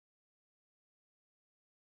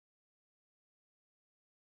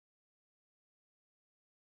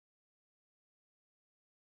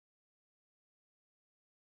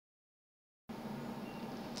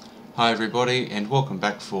Hi everybody, and welcome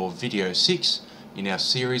back for video 6 in our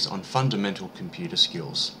series on fundamental computer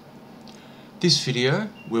skills. This video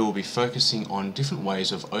we will be focusing on different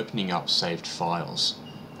ways of opening up saved files,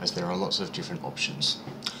 as there are lots of different options.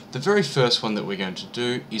 The very first one that we're going to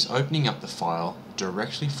do is opening up the file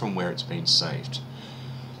directly from where it's been saved.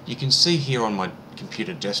 You can see here on my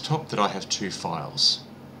computer desktop that I have two files.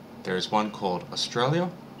 There is one called Australia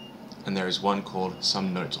and there is one called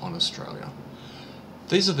Some Notes on Australia.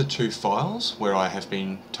 These are the two files where I have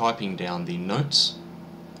been typing down the notes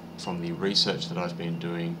from the research that I've been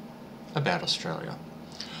doing about Australia,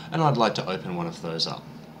 and I'd like to open one of those up.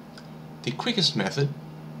 The quickest method,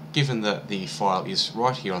 given that the file is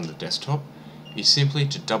right here on the desktop, is simply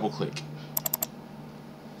to double click.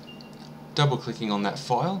 Double clicking on that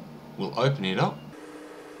file will open it up.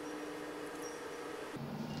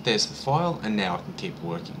 There's the file, and now I can keep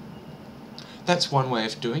working. That's one way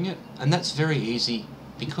of doing it, and that's very easy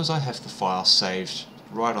because I have the file saved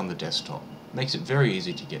right on the desktop. Makes it very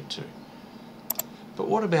easy to get to. But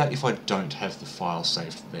what about if I don't have the file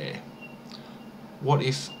saved there? What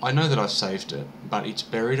if I know that I've saved it, but it's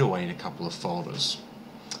buried away in a couple of folders?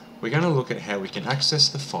 We're going to look at how we can access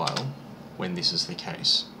the file when this is the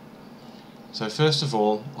case. So first of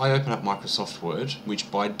all, I open up Microsoft Word,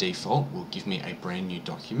 which by default will give me a brand new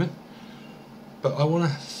document. But I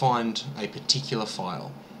want to find a particular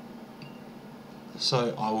file.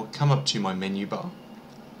 So I will come up to my menu bar,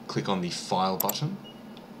 click on the File button.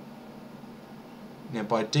 Now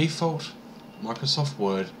by default, Microsoft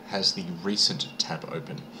Word has the Recent tab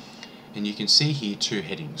open. And you can see here two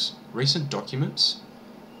headings, Recent Documents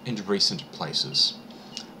and Recent Places.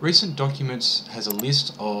 Recent Documents has a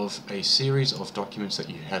list of a series of documents that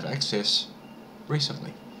you have accessed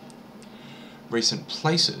recently. Recent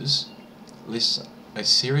Places lists a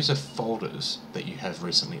series of folders that you have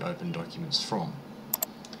recently opened documents from.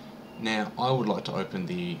 Now I would like to open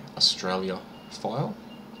the Australia file,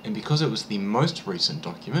 and because it was the most recent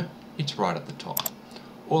document, it's right at the top.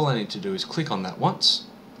 All I need to do is click on that once,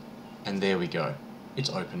 and there we go, it's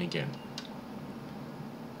open again.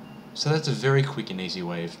 So that's a very quick and easy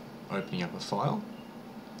way of opening up a file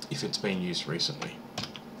if it's been used recently.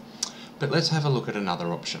 But let's have a look at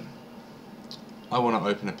another option. I want to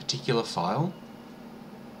open a particular file,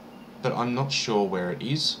 but I'm not sure where it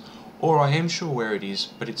is, or I am sure where it is,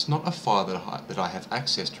 but it's not a file that I have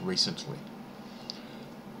accessed recently.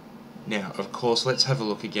 Now, of course, let's have a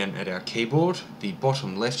look again at our keyboard. The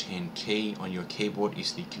bottom left-hand key on your keyboard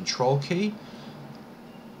is the Control key,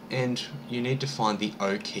 and you need to find the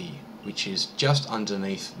O key, which is just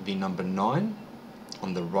underneath the number 9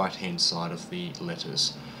 on the right-hand side of the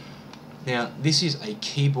letters. Now, this is a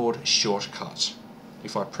keyboard shortcut.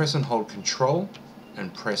 If I press and hold Control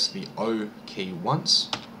and press the O key once,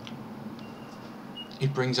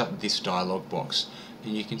 it brings up this dialog box.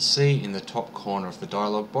 And you can see in the top corner of the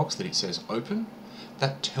dialog box that it says Open.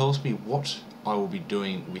 That tells me what I will be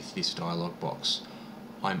doing with this dialog box.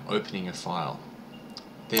 I'm opening a file.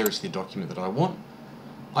 There is the document that I want.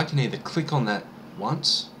 I can either click on that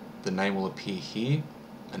once, the name will appear here,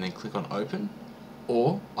 and then click on Open,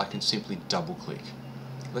 or I can simply double click.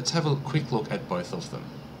 Let's have a quick look at both of them.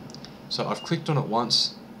 So I've clicked on it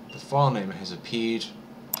once, the file name has appeared,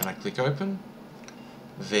 and I click Open.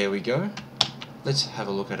 There we go. Let's have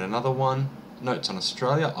a look at another one. Notes on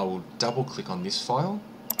Australia. I will double click on this file,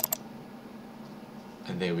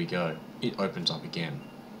 and there we go. It opens up again.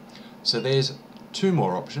 So there's two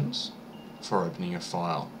more options for opening a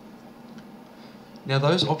file. Now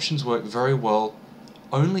those options work very well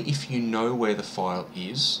only if you know where the file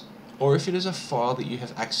is, or if it is a file that you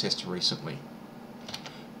have accessed recently.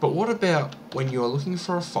 But what about when you are looking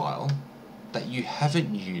for a file that you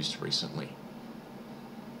haven't used recently,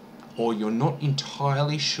 or you're not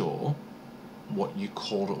entirely sure what you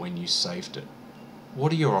called it when you saved it?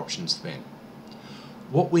 What are your options then?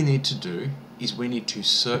 What we need to do is we need to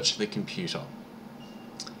search the computer.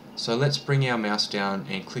 So let's bring our mouse down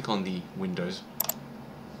and click on the Windows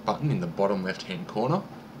button in the bottom left hand corner,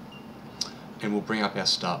 and we'll bring up our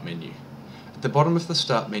Start menu. At the bottom of the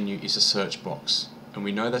Start menu is a search box, and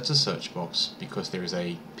we know that's a search box because there is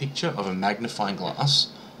a picture of a magnifying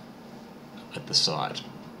glass at the side.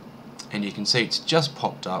 And you can see it's just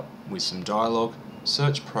popped up with some dialogue,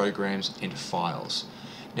 search programs and files.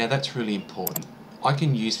 Now that's really important. I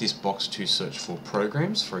can use this box to search for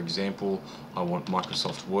programs. For example, I want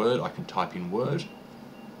Microsoft Word, I can type in Word,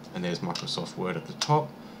 and there's Microsoft Word at the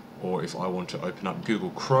top. Or if I want to open up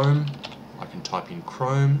Google Chrome, I can type in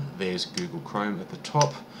Chrome, there's Google Chrome at the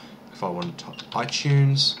top. If I want to type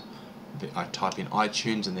iTunes, I type in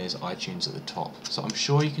iTunes and there's iTunes at the top. So I'm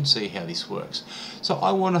sure you can see how this works. So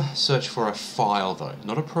I want to search for a file though,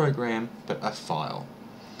 not a program, but a file.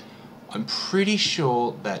 I'm pretty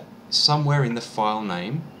sure that somewhere in the file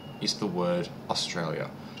name is the word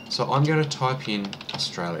Australia. So I'm going to type in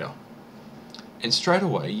Australia. And straight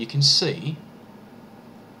away you can see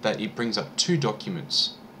that it brings up two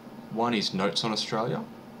documents. One is Notes on Australia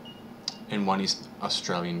and one is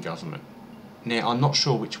Australian Government. Now I'm not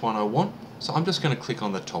sure which one I want, so I'm just going to click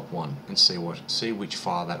on the top one and see which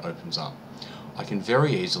file that opens up. I can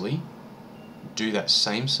very easily do that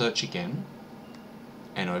same search again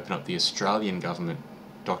and open up the Australian Government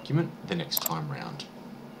document the next time round.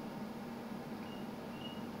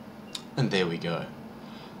 And there we go.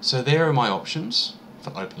 So there are my options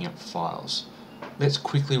for opening up files. Let's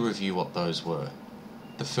quickly review what those were.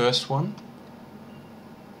 The first one,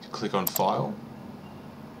 click on File,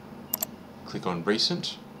 click on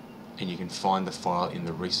Recent, and you can find the file in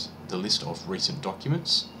the list of recent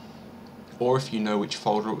documents. Or if you know which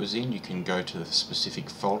folder it was in, you can go to the specific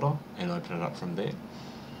folder and open it up from there.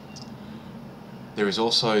 There is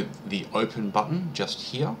also the Open button just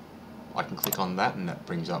here. I can click on that and that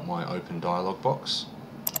brings up my Open dialog box.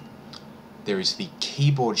 There is the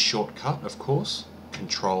keyboard shortcut, of course,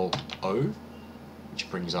 Control O, which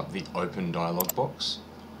brings up the Open dialog box.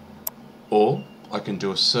 Or I can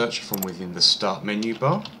do a search from within the Start menu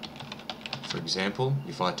bar. For example,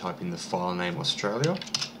 if I type in the file name Australia,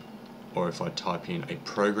 or if I type in a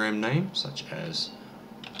program name such as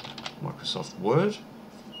Microsoft Word.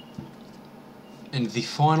 And the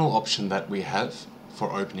final option that we have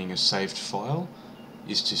for opening a saved file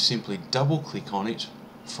is to simply double click on it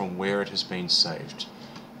from where it has been saved.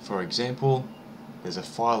 For example, there's a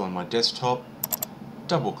file on my desktop,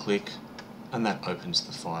 double click and that opens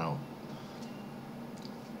the file.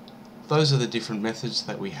 Those are the different methods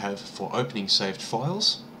that we have for opening saved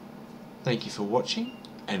files. Thank you for watching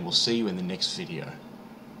and we'll see you in the next video.